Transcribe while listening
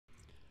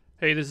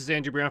Hey, this is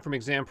Andrew Brown from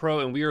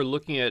ExamPro, and we are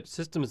looking at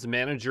Systems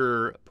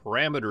Manager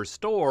Parameter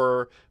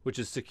Store, which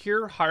is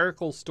secure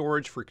hierarchical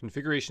storage for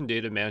configuration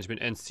data management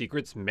and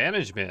secrets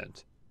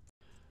management.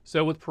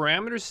 So with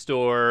Parameter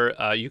Store,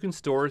 you can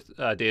store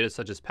data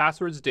such as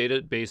passwords,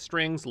 database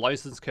strings,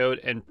 license code,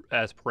 and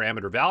as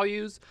parameter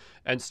values,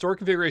 and store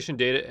configuration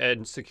data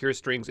and secure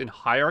strings in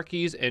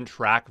hierarchies and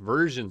track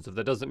versions. If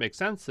that doesn't make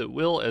sense, it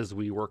will as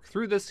we work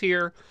through this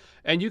here.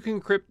 And you can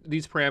encrypt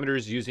these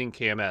parameters using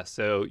KMS.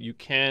 So you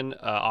can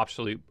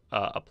optionally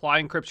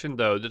apply encryption,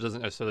 though that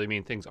doesn't necessarily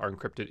mean things are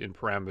encrypted in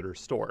Parameter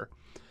Store.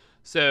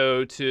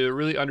 So to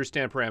really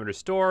understand parameter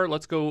store,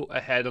 let's go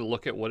ahead and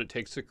look at what it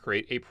takes to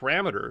create a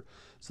parameter.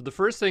 So the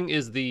first thing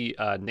is the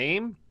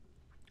name.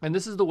 And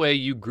this is the way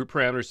you group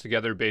parameters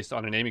together based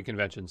on a naming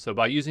convention. So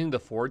by using the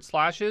forward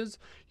slashes,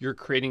 you're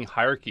creating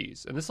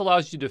hierarchies. And this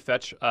allows you to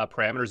fetch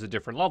parameters at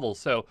different levels.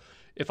 So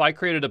if I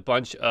created a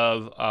bunch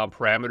of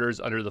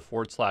parameters under the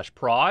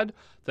 /prod,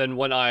 then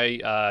when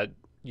I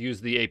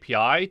use the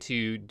API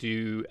to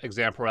do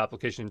ExamPro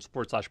application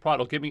 /prod,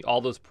 it'll give me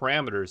all those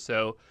parameters.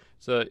 So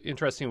it's an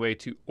interesting way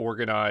to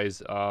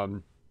organize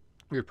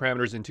your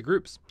parameters into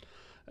groups.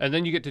 And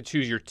then you get to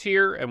choose your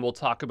tier, and we'll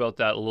talk about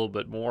that a little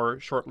bit more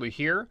shortly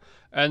here.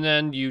 And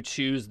then you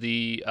choose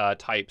the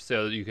type.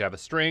 So you can have a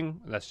string,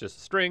 that's just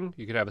a string.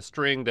 You can have a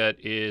string that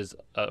is,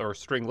 or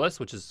string list,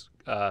 which is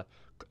a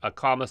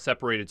comma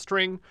separated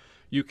string.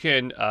 You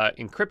can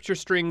encrypt your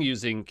string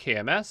using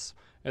KMS,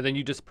 and then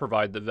you just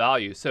provide the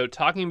value. So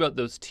talking about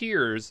those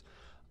tiers,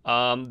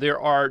 there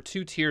are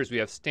two tiers. We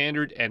have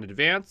standard and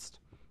advanced.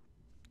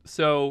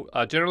 So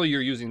generally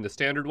you're using the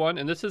standard one,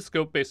 and this is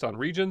scope based on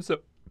region.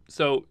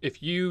 So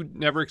if you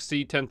never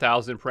exceed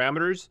 10,000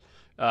 parameters,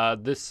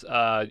 this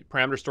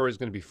parameter store is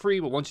going to be free.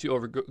 But once you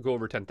go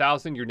over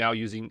 10,000, you're now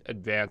using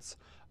advanced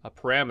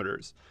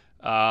parameters.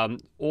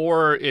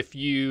 Or if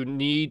you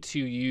need to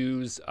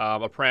use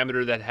a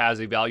parameter that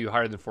has a value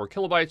higher than 4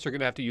 kilobytes, you're going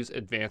to have to use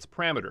advanced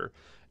parameter.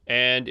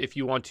 And if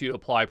you want to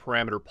apply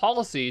parameter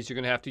policies, you're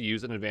going to have to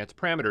use an advanced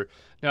parameter.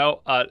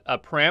 Now, a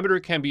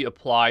parameter can be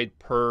applied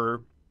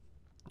per,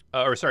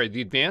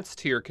 the advanced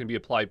tier can be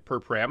applied per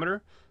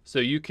parameter. So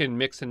you can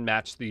mix and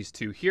match these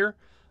two here.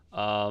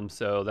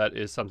 So that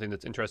is something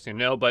that's interesting to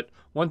know. But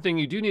one thing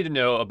you do need to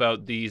know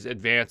about these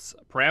advanced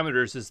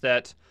parameters is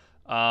that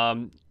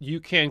you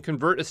can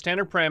convert a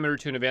standard parameter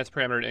to an advanced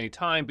parameter at any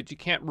time, but you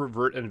can't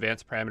revert an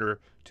advanced parameter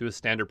to a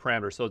standard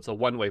parameter. So it's a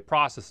one-way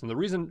process. And the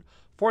reason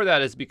for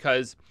that is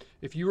because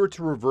if you were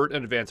to revert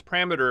an advanced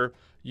parameter,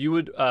 you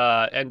would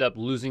end up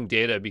losing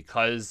data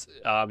because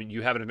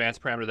you have an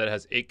advanced parameter that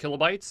has 8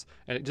 kilobytes,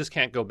 and it just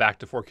can't go back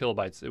to 4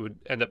 kilobytes. It would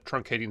end up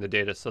truncating the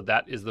data. So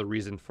that is the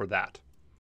reason for that.